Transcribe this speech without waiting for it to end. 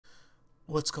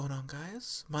What's going on,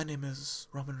 guys? My name is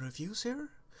Ramen Reviews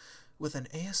here with an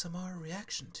ASMR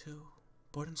reaction to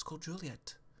Boarding School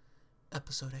Juliet,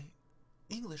 Episode 8,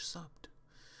 English subbed.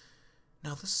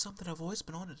 Now, this is something I've always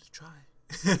been wanting to try.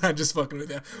 I'm just fucking with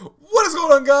you. What is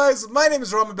going on, guys? My name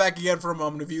is Ramen, back again for a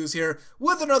Ramen Reviews here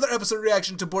with another episode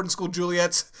reaction to Boarding School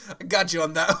Juliet. I got you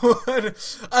on that one.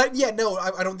 I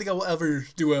don't think I will ever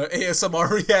do a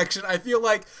ASMR reaction. I feel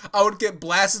like I would get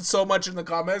blasted so much in the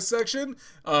comments section.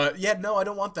 I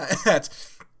don't want that.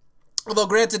 Although,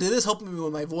 granted, it is helping me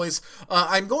with my voice.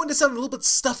 I'm going to sound a little bit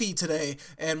stuffy today,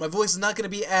 and my voice is not going to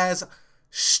be as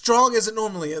strong as it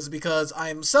normally is because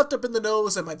I'm stuffed up in the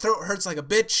nose and my throat hurts like a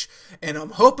bitch, and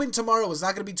I'm hoping tomorrow is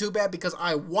not going to be too bad because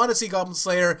I want to see Goblin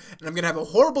Slayer and I'm going to have a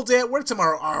horrible day at work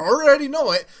tomorrow. I already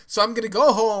know it, so I'm going to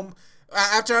go home.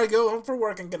 After I go home for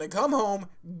work, I'm going to come home,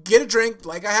 get a drink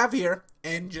like I have here,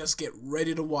 and just get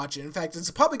ready to watch it. In fact,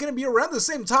 it's probably going to be around the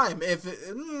same time. If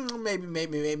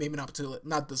maybe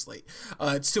not this late.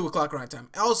 It's 2 o'clock right time.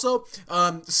 Also,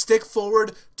 stick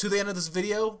forward to the end of this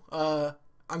video.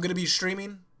 I'm going to be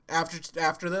streaming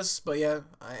after this, but yeah,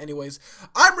 anyways,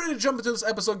 I'm ready to jump into this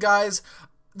episode, guys.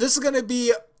 This is going to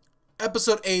be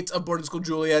episode 8 of Boarding School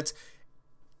Juliet,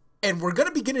 and we're going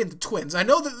to be getting the twins. I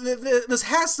know that this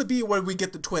has to be where we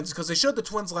get the twins, because they showed the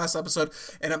twins last episode,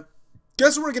 and I'm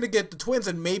guessing we're going to get the twins,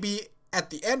 and maybe at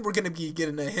the end we're going to be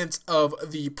getting a hint of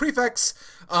the prefects,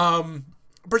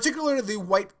 particularly the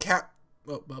white cat.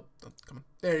 Oh, well, come on.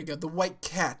 There you go. The white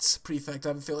cats prefect, I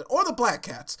have a feeling. Or the black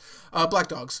cats. Black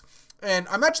dogs. And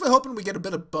I'm actually hoping we get a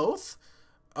bit of both.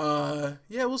 Yeah,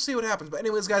 we'll see what happens. But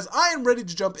anyways, guys, I am ready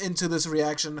to jump into this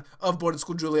reaction of Boarding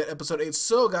School Juliet episode 8.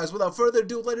 So, guys, without further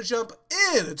ado, let's jump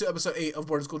into episode 8 of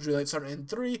Boarding School Juliet. Starting in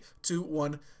 3, 2,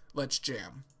 1. Let's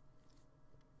jam.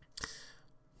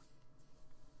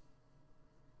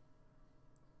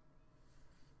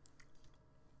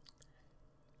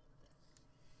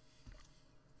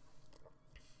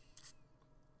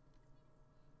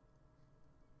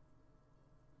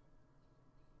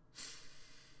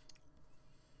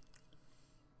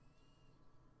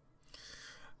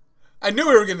 I knew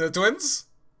we were getting the twins.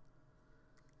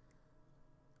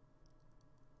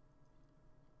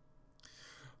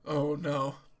 Oh,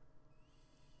 no.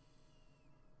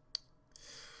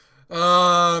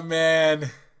 Oh,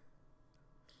 man.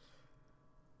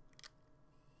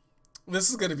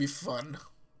 This is gonna be fun.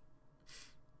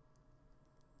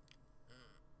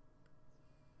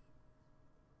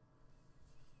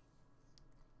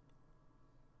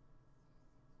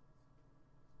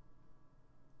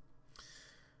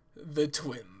 The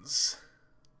twins.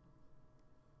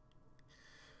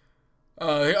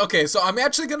 Okay, so I'm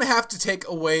actually gonna have to take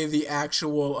away the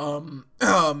actual, I'm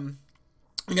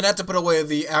gonna have to put away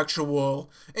the actual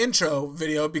intro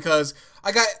video because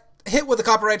I got hit with a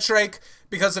copyright strike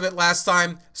because of it last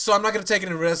time, so I'm not gonna take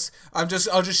any risks. I'll just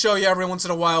show you every once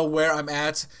in a while where I'm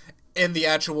at in the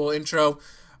actual intro,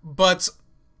 but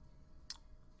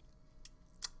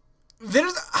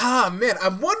there's, man,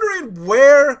 I'm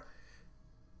wondering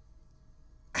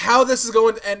how this is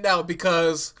going to end out,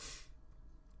 because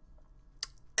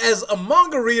as a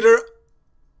manga reader,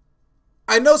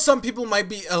 I know some people might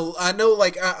be, I know,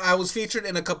 like, I was featured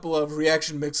in a couple of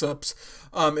reaction mix-ups,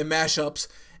 and mashups,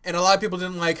 and a lot of people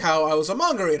didn't like how I was a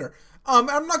manga reader. I'm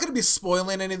not going to be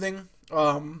spoiling anything,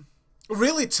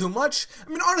 really too much. I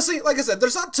mean, honestly, like I said,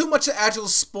 there's not too much to actually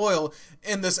spoil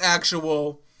in this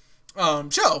actual,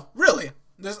 show, really.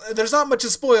 There's not much to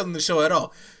spoil in the show at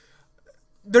all.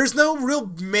 There's no real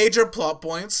major plot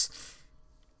points.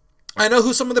 I know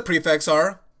who some of the prefects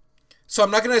are, so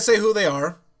I'm not going to say who they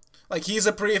are. Like, he's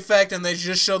a prefect, and they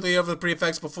just showed the other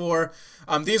prefects before.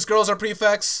 These girls are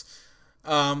prefects.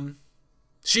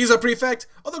 She's a prefect,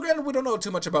 although granted we don't know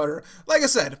too much about her. Like I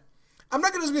said, I'm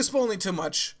not going to be spoiling too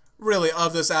much, really,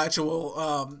 of this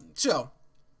actual show.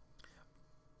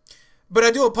 But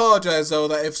I do apologize, though,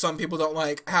 that if some people don't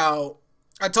like how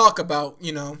I talk about,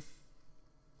 you know,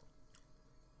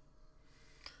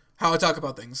 how I talk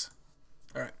about things.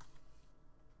 Alright.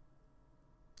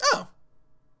 Oh.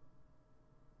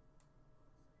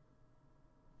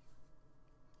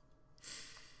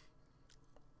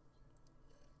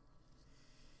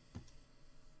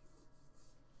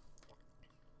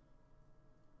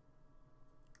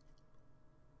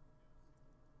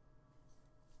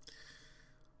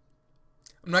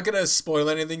 I'm not gonna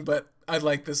spoil anything, but I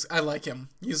like this. I like him.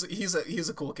 He's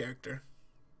a cool character.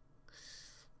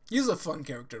 He's a fun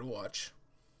character to watch.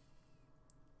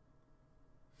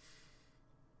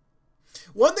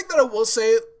 One thing that I will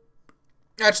say,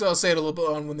 actually I'll say it a little bit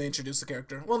on when they introduce the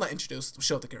character. Well, not introduce,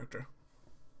 show the character.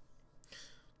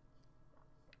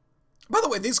 By the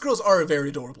way, these girls are very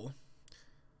adorable.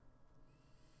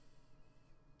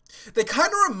 They kind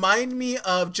of remind me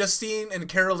of Justine and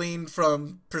Caroline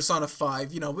from Persona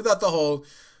 5, you know, without the whole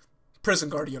prison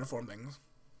guard uniform thing.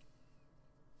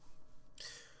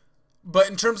 But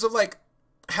in terms of, like,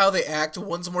 how they act,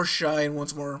 one's more shy and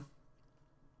one's more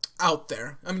out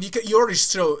there. I mean, they already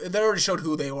showed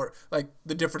who they were, like,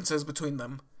 the differences between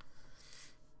them.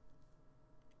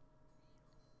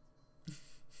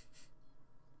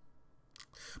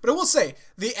 But I will say,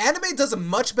 the anime does a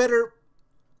much better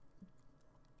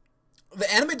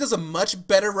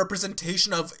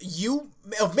representation of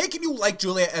making you like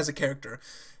Juliet as a character.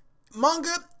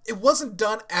 Manga, it wasn't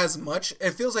done as much.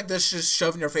 It feels like this just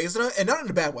shoved in your face, and not in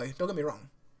a bad way. Don't get me wrong.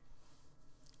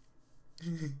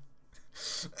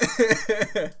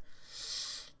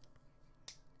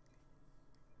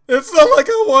 It's not like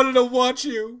I wanted to watch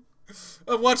you.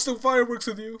 I watched the fireworks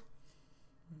with you.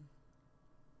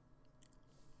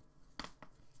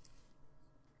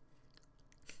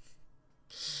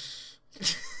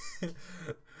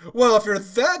 Well, if you're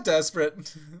that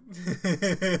desperate.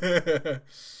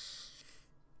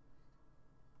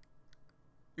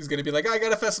 He's gonna be like, I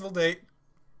got a festival date.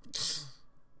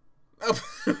 Oh.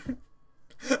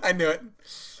 I knew it.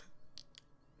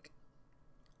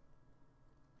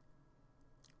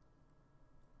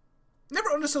 Never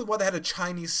understood why they had a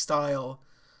Chinese style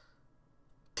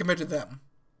compared to them.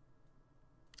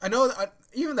 I know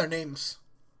even their names.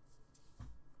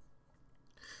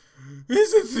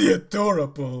 Isn't he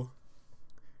adorable?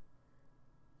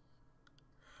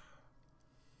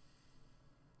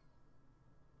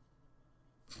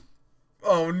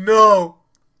 Oh no!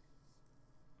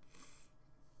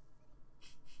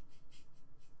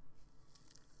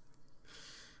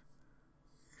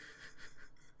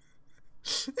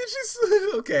 It's just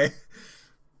okay.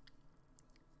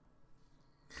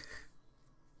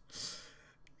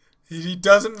 He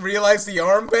doesn't realize the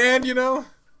armband, you know?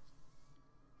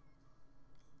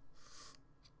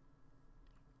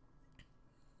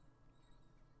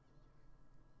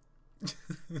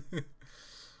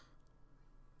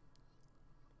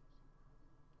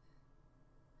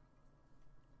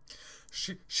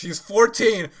 She's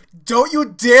 14. Don't you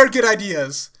dare get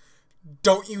ideas.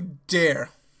 Don't you dare.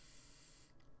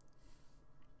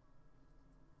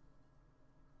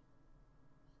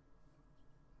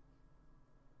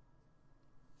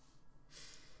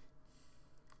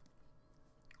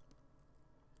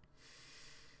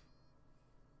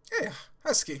 Hey,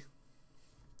 Husky.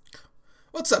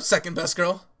 What's up, second best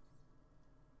girl?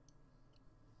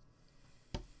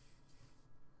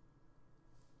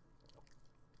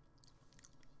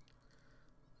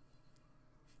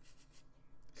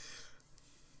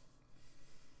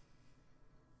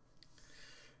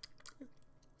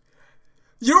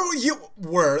 You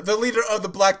were the leader of the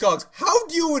Black Dogs. How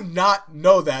do you not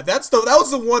know that? That was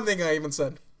the one thing I even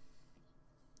said.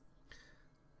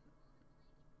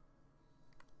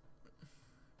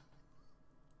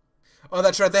 Oh,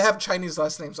 that's right. They have Chinese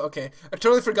last names. Okay, I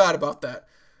totally forgot about that.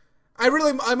 I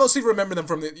mostly remember them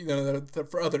from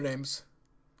for other names.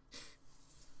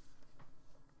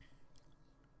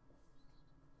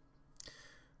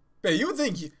 But you would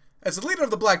think, as the leader of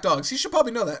the Black Dogs, you should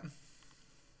probably know that.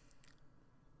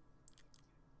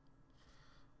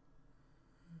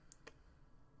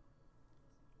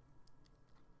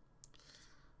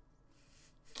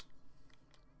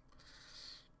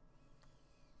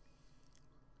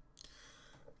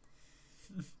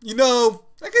 You know,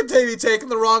 I could be taken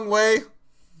the wrong way.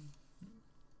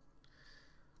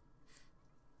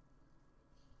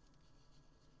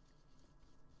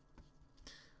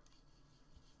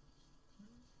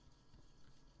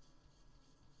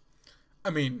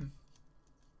 I mean,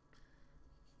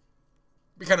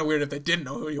 it'd be kind of weird if they didn't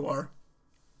know who you are.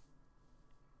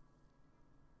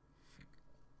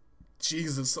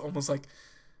 Jesus, almost like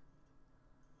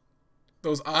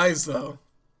those eyes, though.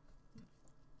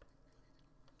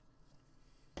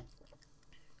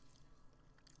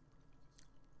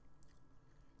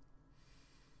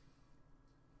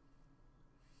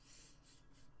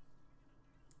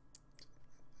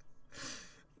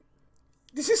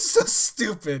 This is so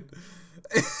stupid.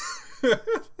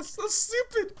 So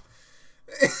stupid.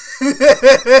 Even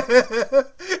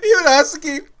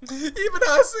Asuki. Even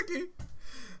Asuki.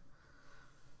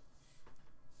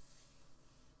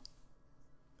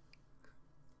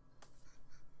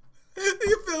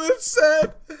 You feeling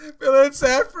sad? Feeling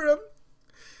sad for him?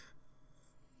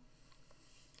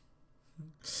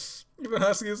 Even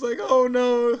Asuki is like, oh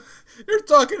no, you're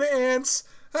talking to ants.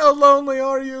 How lonely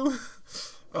are you?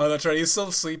 Oh, that's right. He's still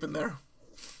asleep in there.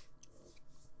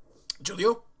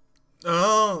 Julio?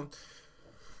 Oh.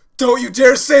 Don't you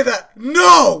dare say that!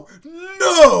 No!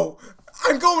 No!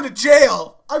 I'm going to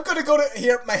jail. I'm gonna go to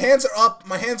here. My hands are up.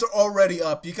 My hands are already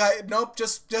up. You guys, nope.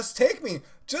 Just take me.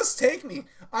 Just take me.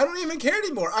 I don't even care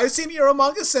anymore. I've seen your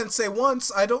manga sensei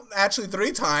once. I don't actually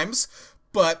 3 times,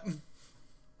 but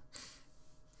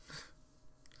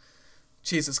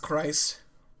Jesus Christ.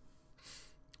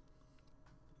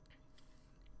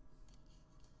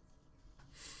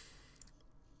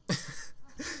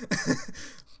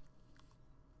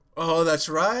 Oh, that's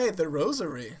right. The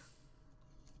rosary.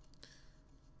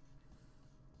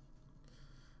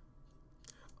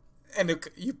 And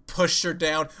you pushed her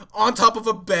down on top of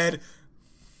a bed.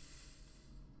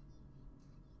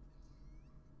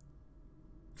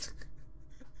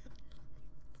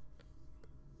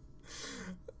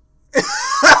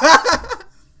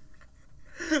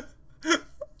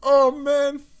 Oh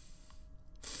man.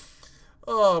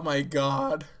 Oh my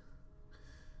god.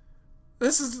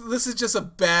 This is just a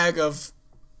bag of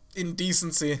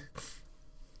indecency.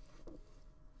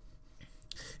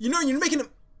 You know, you're making a...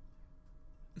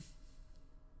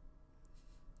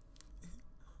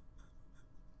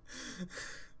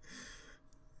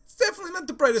 It's definitely not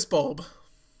the brightest bulb.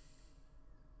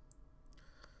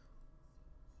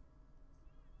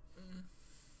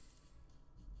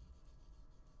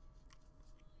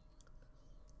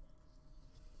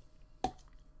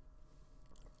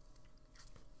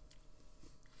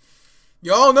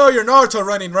 You all know you're Naruto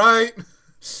running, right?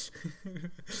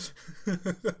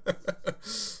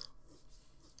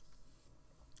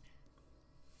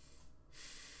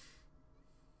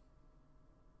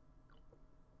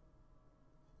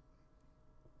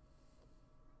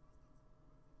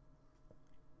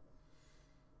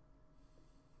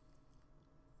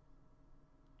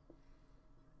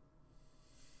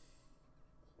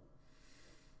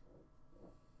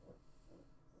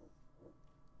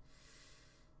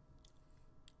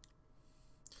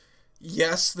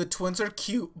 Yes, the twins are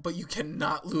cute, but you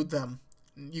cannot loot them.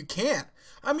 You can't.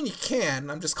 I mean, you can.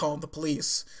 I'm just calling the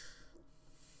police.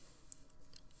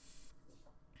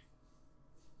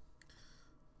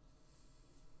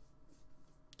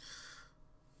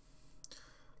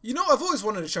 You know, I've always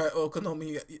wanted to try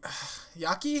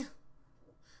okonomiyaki.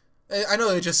 I know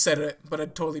they just said it, but I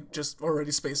totally just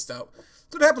already spaced out.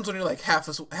 That's what happens when you're like half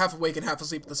awake and half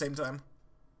asleep at the same time.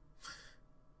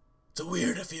 It's a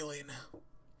weird feeling.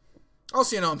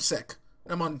 Also, you know, I'm sick.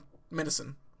 I'm on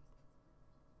medicine.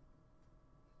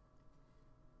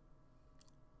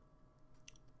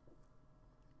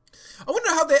 I wonder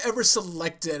how they ever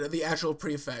selected the actual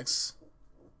prefix.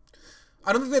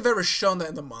 I don't think they've ever shown that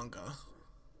in the manga.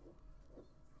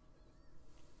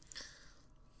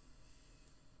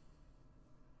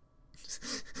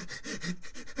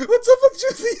 What's up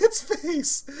with Juliet's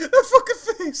face? That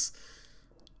fucking face!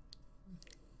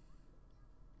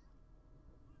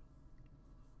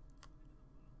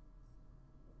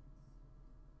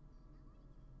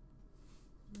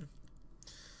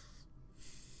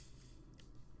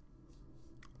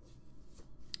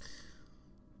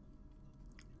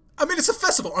 I mean, it's a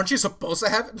festival. Aren't you supposed to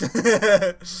have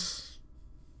it?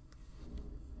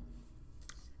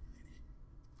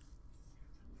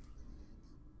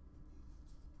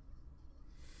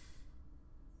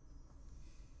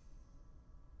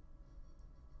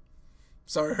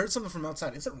 Sorry, I heard something from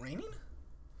outside. Is it raining?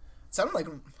 It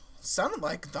sounded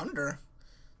like thunder.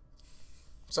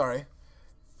 Sorry.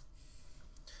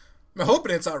 I'm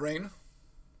hoping it's not rain.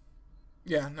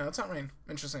 Yeah, no, it's not rain.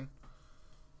 Interesting.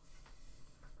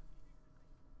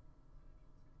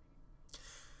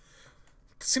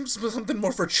 Seems something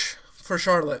more for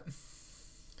Charlotte.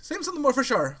 Seems something more for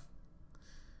Char.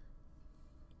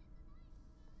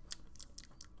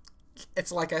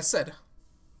 It's like I said.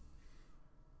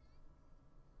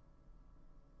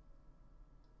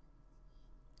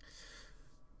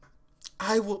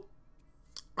 I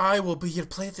will be your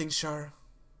plaything, Char.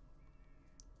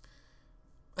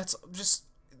 That's just...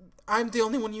 I'm the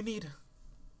only one you need.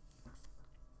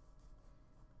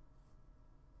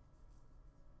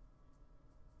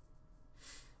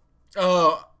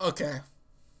 Oh, okay.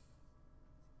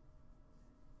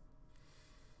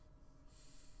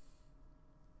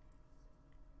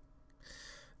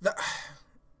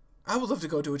 I would love to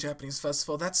go to a Japanese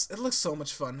festival. It looks so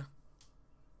much fun.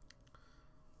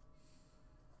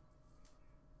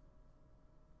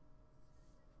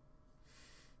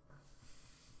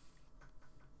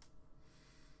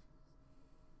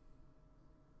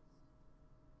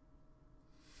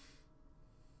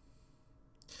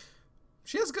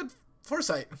 She has good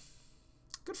foresight.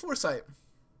 Good foresight.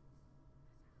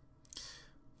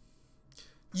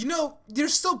 You know, you're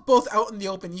still both out in the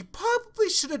open. You probably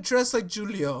should have dressed like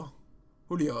Julio.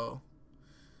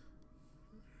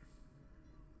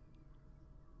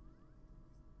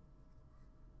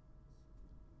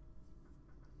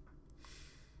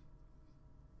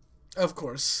 Of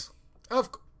course. Oh.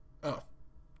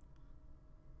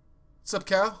 What's up,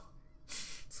 Cal?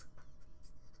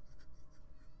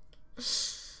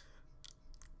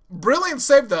 Brilliant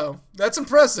save, though. That's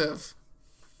impressive.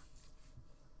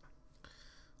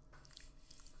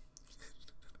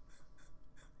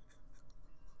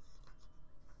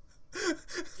 What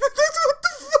the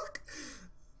fuck?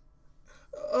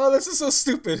 Oh, this is so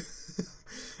stupid.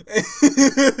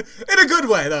 In a good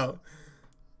way, though.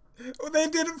 They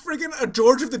did a freaking a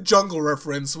George of the Jungle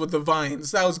reference with the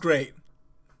vines. That was great.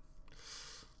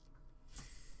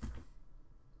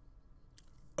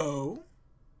 Oh.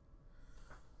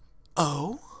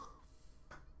 Oh.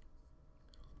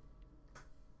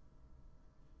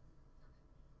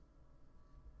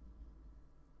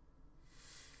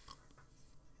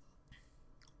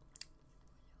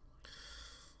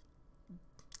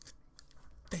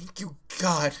 Thank you,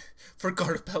 God, for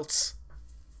garter belts.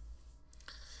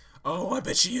 Oh, I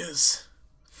bet she is.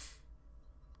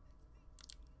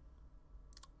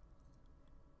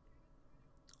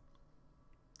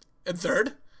 And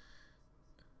third?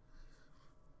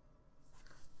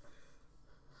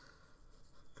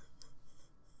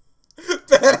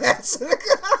 Badass.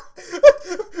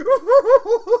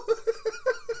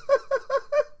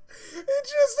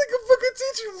 It's just like a fucking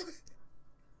teacher.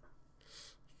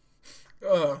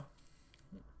 Oh.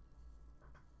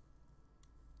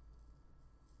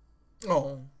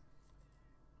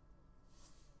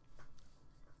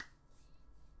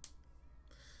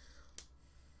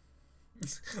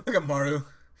 Look at Maru.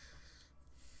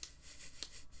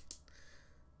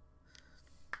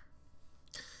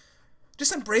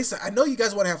 Just embrace it. I know you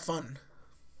guys want to have fun.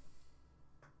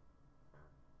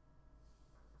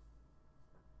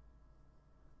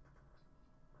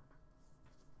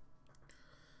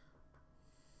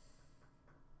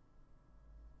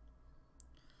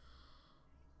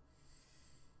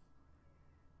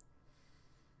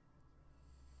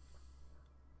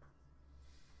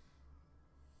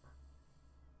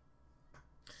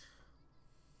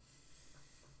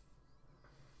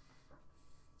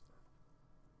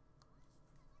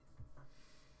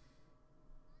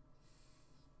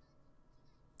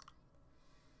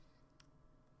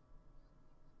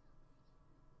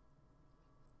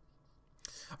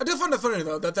 I do find it funny,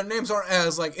 though, that their names aren't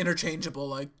as, like, interchangeable,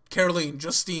 like Caroline,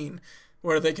 Justine,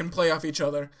 where they can play off each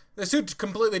other. They're two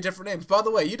completely different names. By the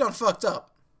way, you done fucked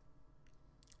up.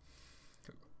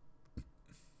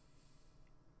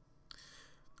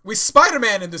 We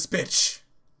Spider-Man in this bitch.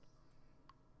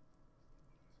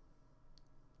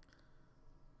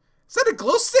 Is that a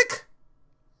glow stick?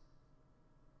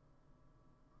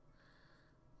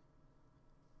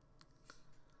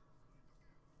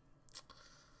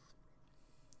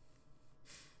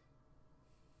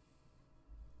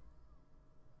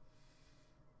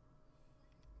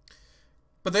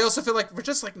 But they also feel like we're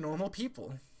just like normal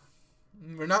people.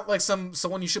 We're not like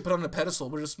someone you should put on a pedestal.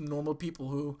 We're just normal people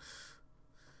who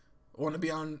want to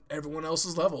be on everyone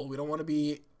else's level. We don't want to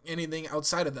be anything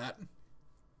outside of that.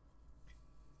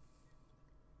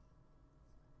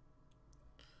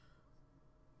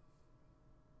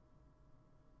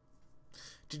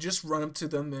 Did you just run up to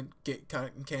them and get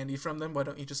cotton candy from them? Why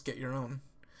don't you just get your own?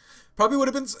 Probably would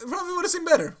have seemed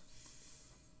better.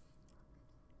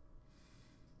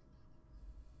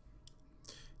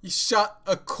 You shot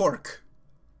a cork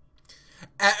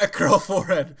at a girl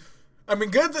forehead. I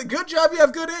mean, good job you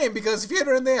have good aim, because if you hit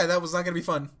her in the eye, that was not going to be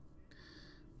fun.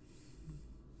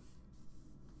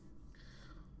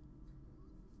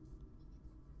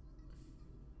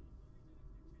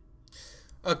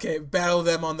 Okay, battle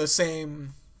them on the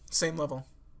same level.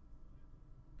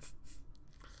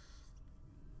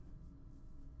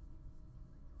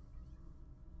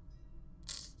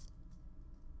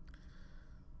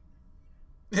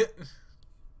 It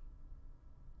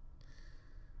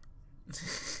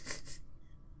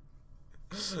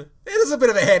is a bit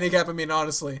of a handicap, I mean,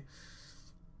 honestly.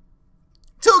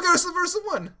 Two girls versus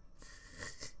one.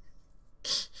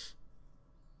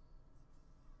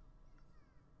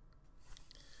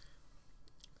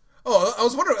 Oh, I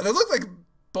was wondering, they look like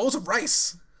bowls of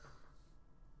rice.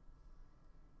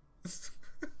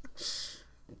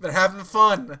 They're having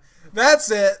fun.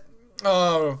 That's it.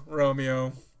 Oh,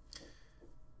 Romeo.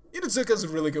 Inuzuka's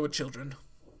really good with children.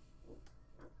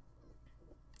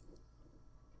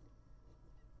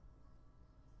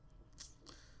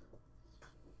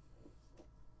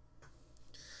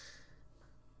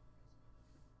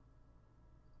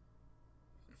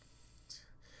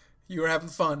 You were having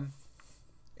fun.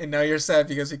 And now you're sad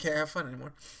because you can't have fun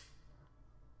anymore.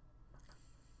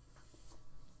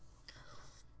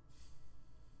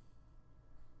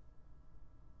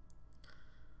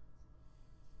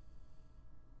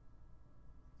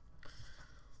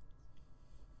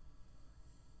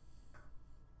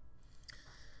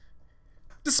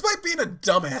 Despite being a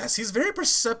dumbass, he's very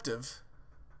perceptive.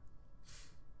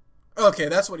 Okay,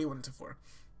 that's what he went to for.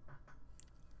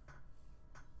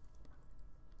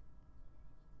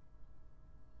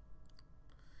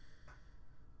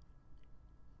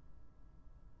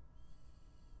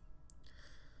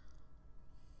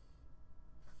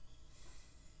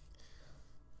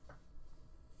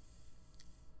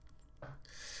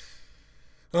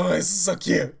 Oh, this is so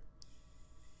cute.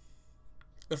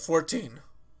 At 14.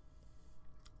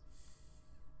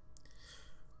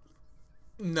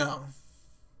 No.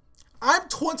 I'm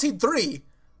 23.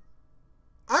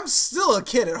 I'm still a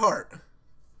kid at heart.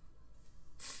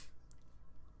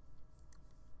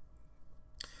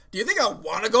 Do you think I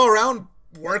want to go around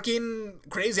working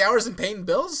crazy hours and paying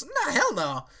bills? Nah, hell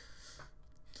no.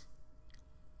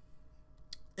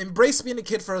 Embrace being a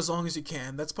kid for as long as you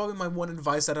can. That's probably my one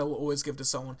advice that I will always give to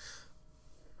someone.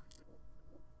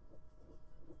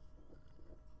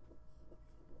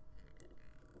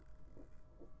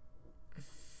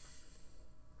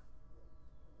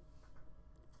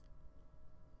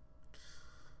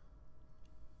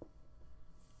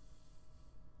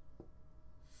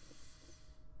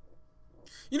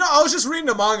 You know, I was just reading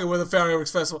a manga with a fireworks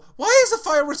festival. Why is a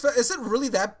fireworks festival? Is it really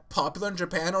that popular in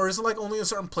Japan? Or is it like only in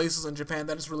certain places in Japan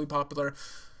that it's really popular?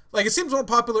 Like, it seems more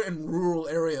popular in rural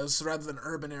areas rather than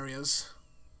urban areas.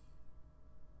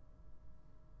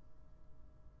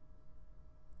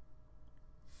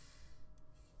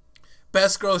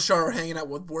 Best girl shower hanging out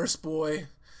with worst boy,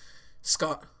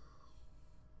 Scott.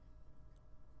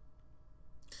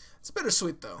 It's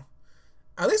bittersweet, though.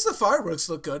 At least the fireworks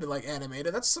look good, like,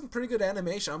 animated. That's some pretty good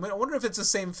animation. I mean, I wonder if it's the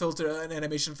same filter, an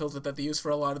animation filter that they use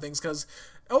for a lot of things, because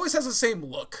it always has the same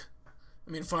look.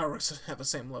 I mean, fireworks have the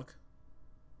same look.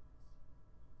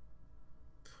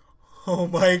 Oh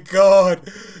my god!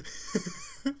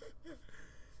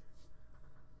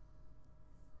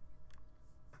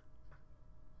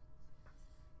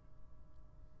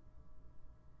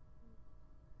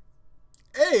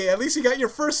 Hey, at least you got your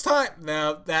first time.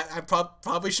 Now, that I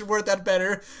probably should word that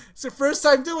better. It's your first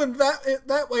time doing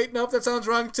that. Wait, nope, that sounds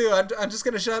wrong too. I'm just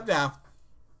gonna shut up now.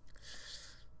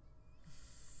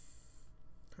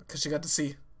 Because you got to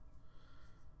see.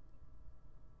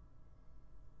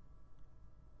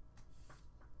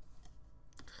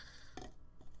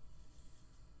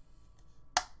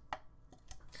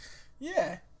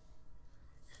 Yeah.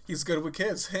 He's good with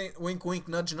kids. Hey, wink, wink,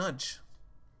 nudge, nudge.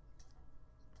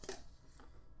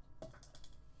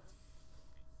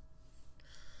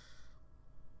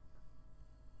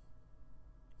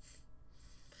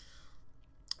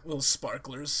 Little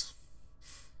sparklers.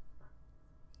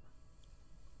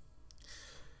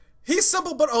 He's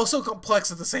simple but also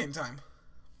complex at the same time.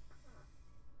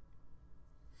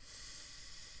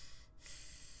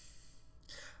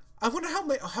 I wonder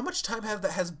how much time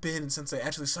that has been since they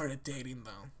actually started dating,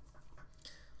 though.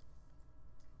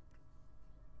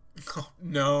 Oh,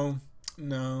 no.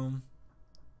 No.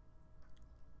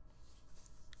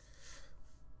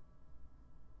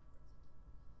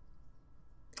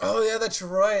 Oh, yeah, that's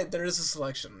right. There is a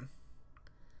selection.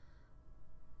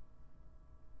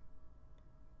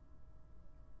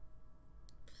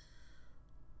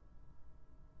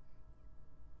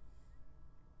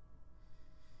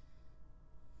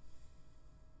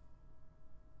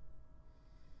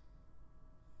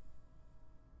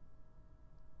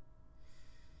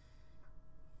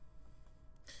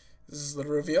 This is the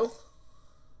reveal.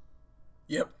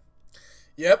 Yep.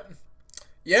 Yep.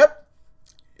 Yep.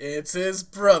 It's his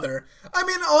brother. I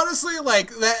mean, honestly,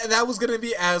 like, that was gonna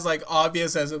be as, like,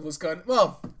 obvious as it was gonna...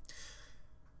 Well,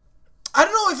 I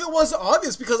don't know if it was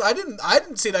obvious, because I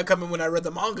didn't see that coming when I read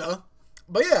the manga.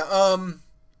 But yeah,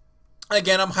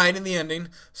 again, I'm hiding the ending,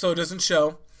 so it doesn't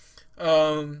show.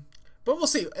 But we'll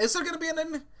see. Is there gonna be an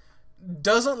ending?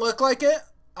 Doesn't look like it.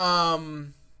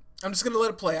 I'm just gonna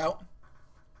let it play out.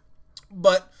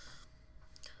 But,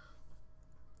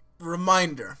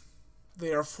 reminder,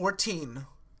 they are 14,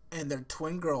 and they're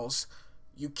twin girls.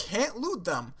 You can't loot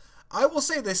them. I will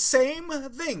say the same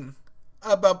thing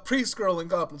about Priest Girl and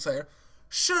Goblin Slayer.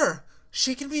 Sure,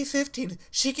 she can be 15,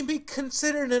 she can be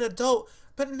considered an adult,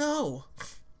 but no.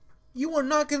 You are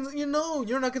not, you're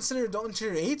not considered an adult until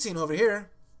you're 18 over here.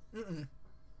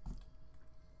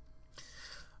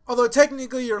 Although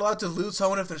technically you're allowed to loot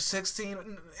someone if they're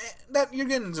 16, that you're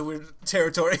getting into weird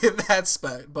territory in that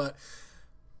aspect. But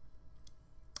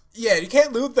yeah, you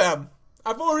can't loot them.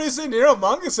 I've already seen Nero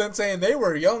Manga Sensei and they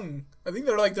were young. I think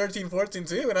they were like 13, 14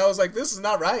 too, and I was like, this is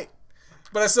not right.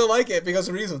 But I still like it because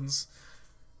of reasons.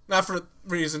 Not for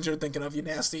reasons you're thinking of, you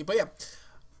nasty. But yeah,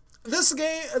 this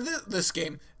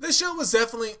show was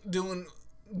definitely doing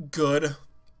good.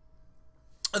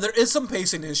 There is some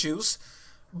pacing issues,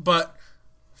 but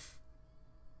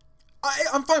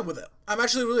I'm fine with it. I'm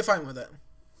actually really fine with it.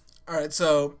 Alright,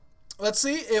 so let's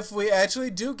see if we actually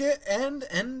do get an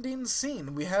ending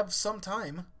scene. We have some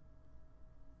time.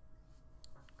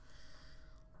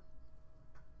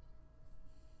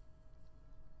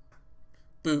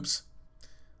 Boobs.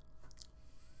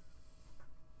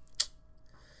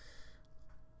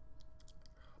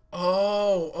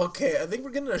 Oh, okay. I think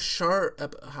we're getting a Char.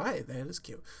 Hi, that is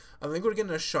cute. I think we're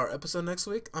getting a Char episode next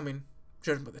week. I mean,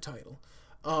 judging by the title.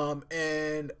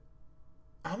 And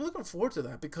I'm looking forward to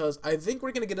that because I think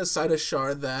we're gonna get a side of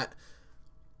Char that.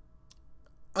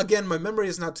 Again, my memory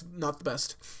is not the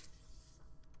best,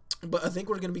 but I think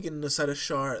we're gonna be getting a side of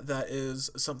Char that is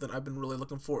something I've been really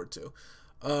looking forward to.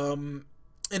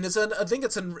 And I think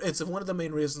it's one of the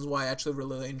main reasons why I actually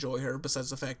really enjoy her,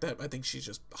 besides the fact that I think she's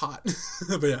just hot.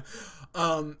 But yeah.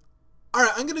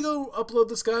 Alright, I'm gonna go upload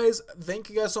this, guys. Thank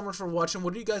you guys so much for watching.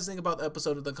 What do you guys think about the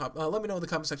episode of the let me know in the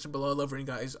comment section below. I love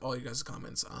reading all you guys'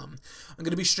 comments. I'm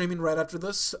gonna be streaming right after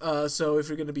this, so if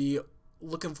you're gonna be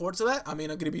looking forward to that, I mean,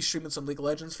 I'm gonna be streaming some League of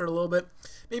Legends for a little bit,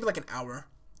 maybe like an hour.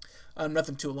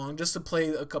 Nothing too long, just to play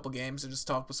a couple games and just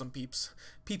talk with some peeps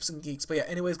and geeks. But yeah,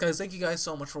 anyways, guys, thank you guys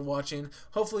so much for watching.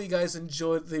 Hopefully you guys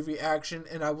enjoyed the reaction,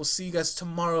 and I will see you guys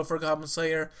tomorrow for Goblin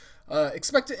Slayer.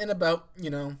 Expect it in about, a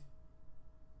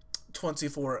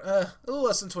little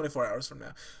less than 24 hours from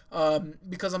now.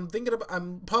 Because I'm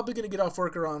probably gonna get off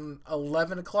work around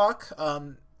 11 o'clock.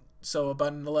 So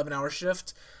about an 11-hour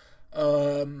shift.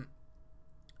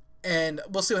 And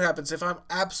we'll see what happens. If I'm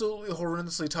absolutely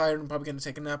horrendously tired, I'm probably going to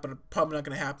take a nap, but it's probably not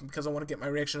going to happen because I want to get my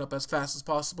reaction up as fast as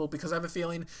possible because I have a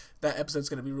feeling that episode's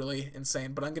going to be really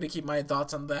insane. But I'm going to keep my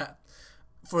thoughts on that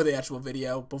for the actual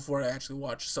video before I actually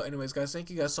watch. So anyways, guys, thank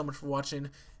you guys so much for watching,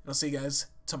 and I'll see you guys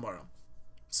tomorrow.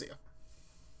 See ya.